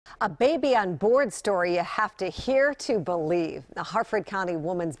A baby on board story you have to hear to believe. A Harford County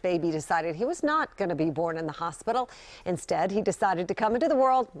woman's baby decided he was not going to be born in the hospital. Instead, he decided to come into the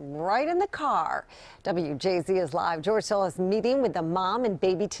world right in the car. WJZ is live. George Soul is meeting with the mom and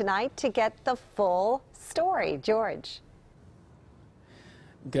baby tonight to get the full story. George.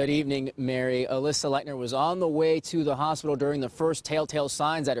 Good evening, Mary. Alyssa Leitner was on the way to the hospital during the first telltale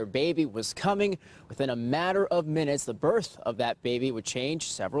signs that her baby was coming. Within a matter of minutes, the birth of that baby would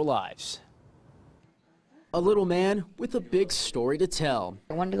change several lives. A little man with a big story to tell.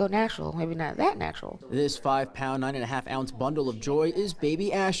 I wanted to go natural, maybe not that natural. This 5-pound, 9.5-ounce bundle of joy is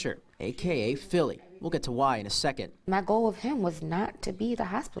baby Asher, a.k.a. Philly. We'll get to why in a second. My goal with him was not to be at the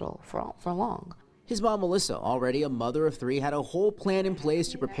hospital for long. His mom, Melissa, already a mother of 3, had a whole plan in place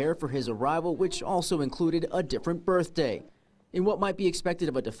to prepare for his arrival, which also included a different birthday. In what might be expected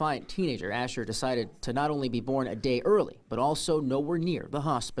of a defiant teenager, Asher decided to not only be born a day early, but also nowhere near the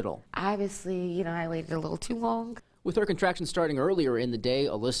hospital. Obviously, I waited a little too long. With her contractions starting earlier in the day,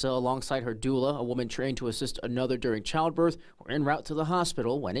 Alyssa, alongside her doula, a woman trained to assist another during childbirth, were en route to the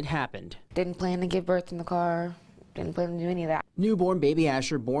hospital when it happened. Didn't plan to give birth in the car. Didn't plan to do any of that. Newborn baby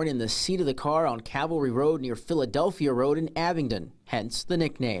Asher born in the seat of the car on Cavalry Road near Philadelphia Road in Abingdon, hence the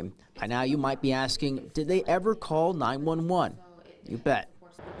nickname. By now you might be asking, did they ever call 911? You bet.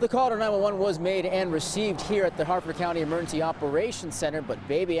 The call to 911 was made and received here at the Harford County Emergency Operations Center, but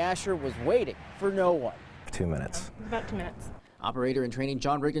baby Asher was waiting for no one. 2 minutes. About 2 minutes. Operator in training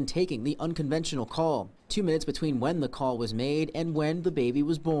John Rigdon taking the unconventional call. 2 minutes between when the call was made and when the baby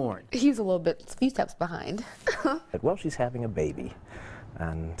was born. He was a few steps behind. Well, she's having a baby,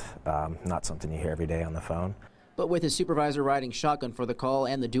 and not something you hear every day on the phone. But with his supervisor riding shotgun for the call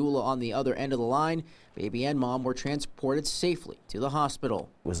and the doula on the other end of the line, baby and mom were transported safely to the hospital.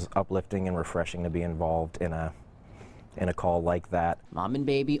 It was uplifting and refreshing to be involved in a call like that. Mom and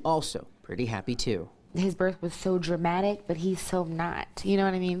baby also pretty happy too. His birth was so dramatic, but he's so not. You know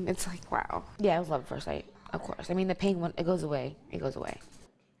what I mean? It's like, wow. Yeah, it was love at first sight, of course. I mean, the pain, it goes away. It goes away.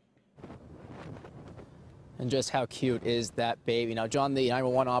 And just how cute is that baby? Now, John, the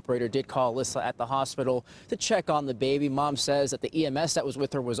 911 operator, did call Alyssa at the hospital to check on the baby. Mom says that the EMS that was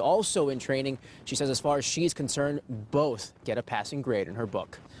with her was also in training. She says as far as she's concerned, both get a passing grade in her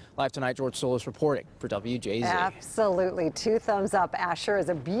book. Live tonight, George Solis reporting for WJZ. Absolutely. 2 thumbs up. Asher is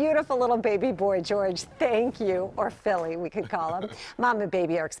a beautiful little baby boy, George. Thank you. Or Philly, we could call him. Mom and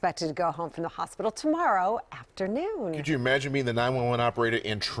baby are expected to go home from the hospital tomorrow afternoon. Could you imagine being the 911 operator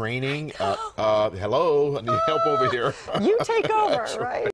in training? Hello, I need help over here. You take over, right?